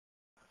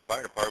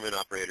Fire Department,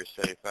 Operator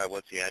 75.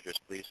 What's the address,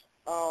 please?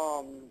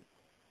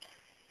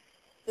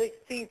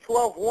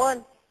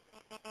 16121.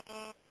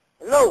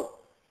 Hello?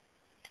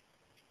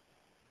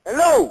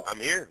 Hello? I'm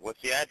here.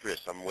 What's the address?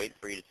 I'm waiting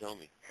for you to tell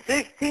me.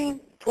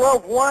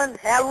 16121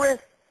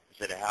 Harris.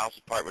 Is it a house,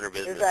 apartment, or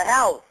business? It's a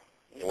house.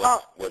 And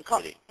what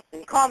city?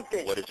 In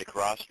Compton. What is the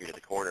cross street at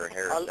the corner of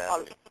Harris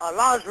Avenue?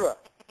 Alondra.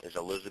 Is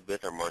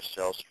Elizabeth or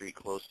Marcel Street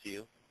close to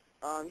you?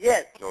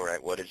 Yes. All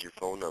right. What is your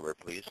phone number,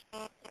 please?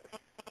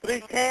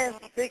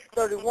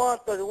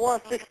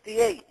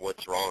 310-631-3168.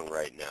 What's wrong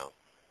right now?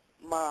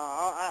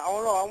 I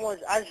don't know.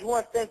 I just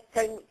want them to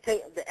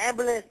take the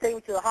ambulance, take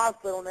me to the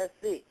hospital, and that's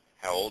it.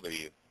 How old are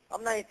you?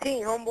 I'm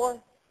 19, homeboy.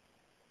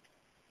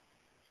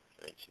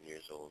 19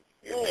 years old.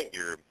 Yeah.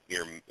 You're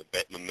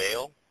a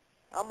male?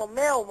 I'm a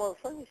male,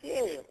 motherfucker.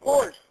 Yeah, of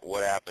course.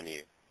 What happened to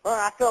you?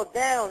 I fell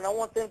down. I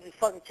want them to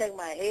fucking check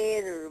my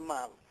head or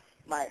my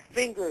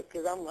finger,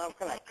 because I'm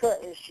kind of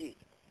cut and shit.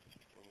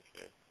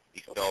 Okay.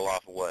 You fell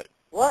off of what?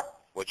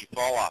 What? What'd you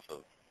fall off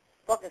of?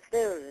 Fucking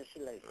stairs and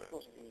shit like that.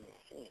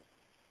 Shit.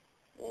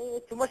 Yeah,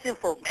 too much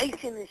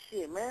information and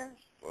shit, man.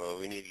 Well,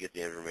 we need to get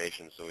the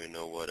information so we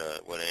know what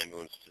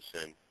ambulance to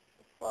send.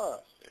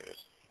 Fuck.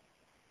 Stairs.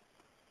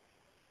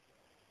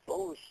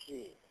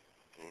 Bullshit.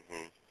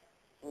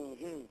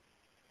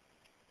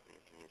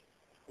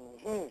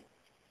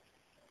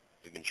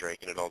 You've been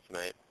drinking it all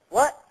tonight?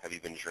 What? Have you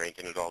been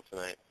drinking it all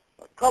tonight?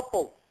 A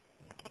couple.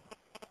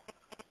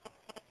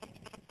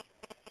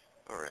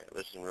 All right,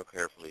 listen real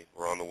carefully.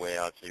 We're on the way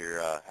out to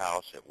your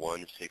house at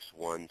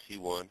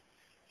 16121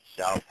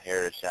 South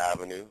Harris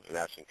Avenue, and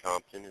that's in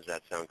Compton. Does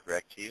that sound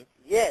correct to you?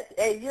 Yes.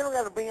 Hey, you don't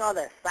got to bring all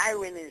that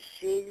siren and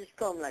shit. Just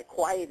come like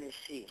quiet and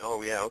shit.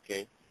 Oh, yeah,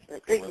 okay.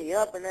 And pick me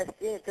up and that's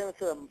it. Take me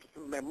to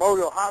the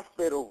Memorial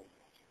Hospital.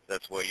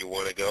 That's where you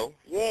want to go?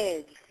 Yeah,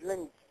 just let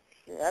me.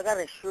 I got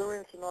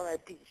insurance and all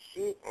that piece of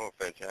shit. Oh,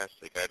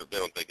 fantastic. They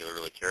don't think they'll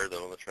really care,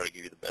 though. They'll try to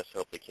give you the best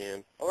help they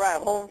can. All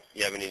right, Holmes.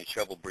 You having any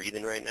trouble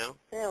breathing right now?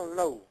 Hell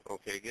no.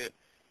 Okay, good.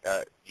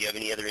 Do you have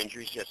any other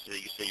injuries? Yes,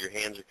 you said your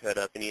hands are cut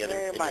up. Any other?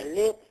 Man, my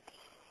lip.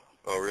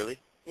 Oh, really?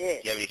 Yeah.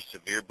 Do you have any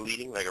severe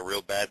bleeding, like a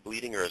real bad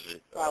bleeding, or is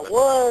it? I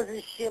was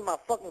and shit. My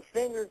fucking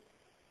fingers.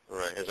 All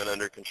right. Is it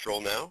under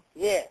control now?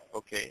 Yeah.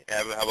 Okay.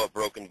 How about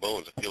broken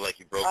bones? I feel like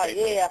you broke it.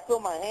 Yeah, I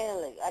feel my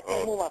hand like I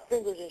can't move my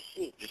fingers and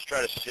shit. Just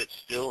try to sit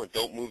still and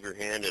don't move your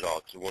hand at all,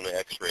 because we want to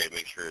X-ray it,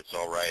 make sure it's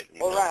all right.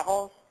 And, All right,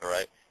 Holmes. All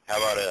right. How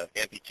about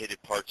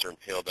amputated parts or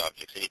impaled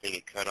objects? Anything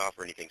you cut off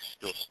or anything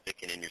still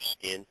sticking in your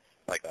skin,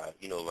 like a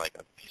like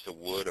a piece of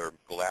wood or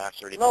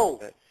glass or anything No.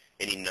 like that?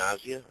 Any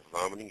nausea or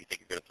vomiting? You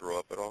think you're going to throw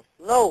up at all?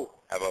 No.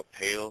 How about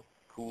pale,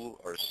 cool,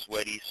 or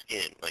sweaty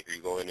skin, like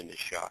you're going into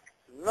shock?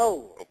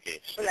 No. Okay. I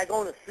feel like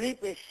going to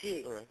sleep and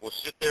shit. All right. Well,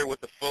 sit there with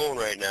the phone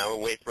right now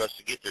and wait for us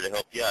to get there to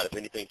help you out. If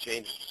anything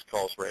changes, just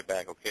call us right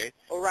back, okay?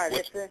 All right,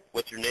 listen.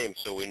 What's your name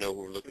so we know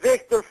who we're looking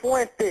Victor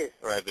Fuentes.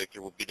 for? All right,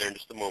 Victor. We'll be there in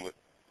just a moment.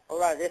 All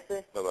right,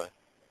 listen. Bye-bye.